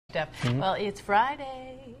Well, it's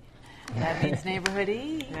Friday. That means Neighborhood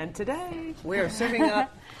Eve. And today we're serving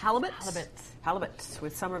up halibuts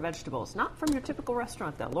with summer vegetables. Not from your typical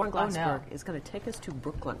restaurant, though. Lauren Glassberg is going to take us to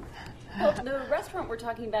Brooklyn. Well, the restaurant we're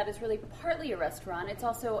talking about is really partly a restaurant. It's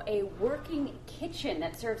also a working kitchen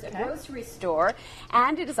that serves a grocery store.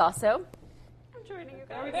 And it is also... I'm joining you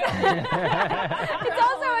guys. It's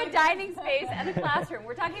also a dining space and a classroom.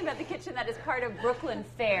 We're talking about the kitchen that is part of Brooklyn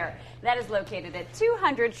Fare. That is located at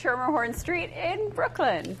 200 Schermerhorn Street in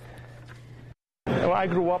Brooklyn. Well, I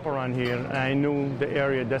grew up around here, and I knew the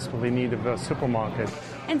area desperately needed a supermarket.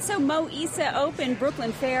 And so Mo Issa opened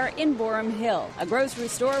Brooklyn Fare in Boerum Hill, a grocery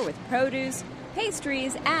store with produce,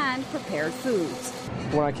 pastries, and prepared foods.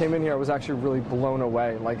 When I came in here, I was actually really blown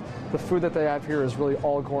away. Like, the food that they have here is really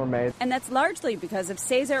all gourmet. And that's largely because of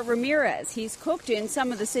Cesar Ramirez. He's cooked in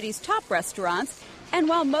some of the city's top restaurants. And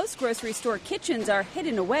while most grocery store kitchens are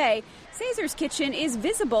hidden away, Cesar's kitchen is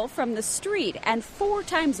visible from the street, and 4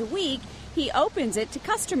 times a week, he opens it to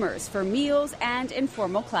customers for meals and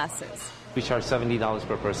informal classes. We charge $70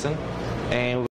 per person, and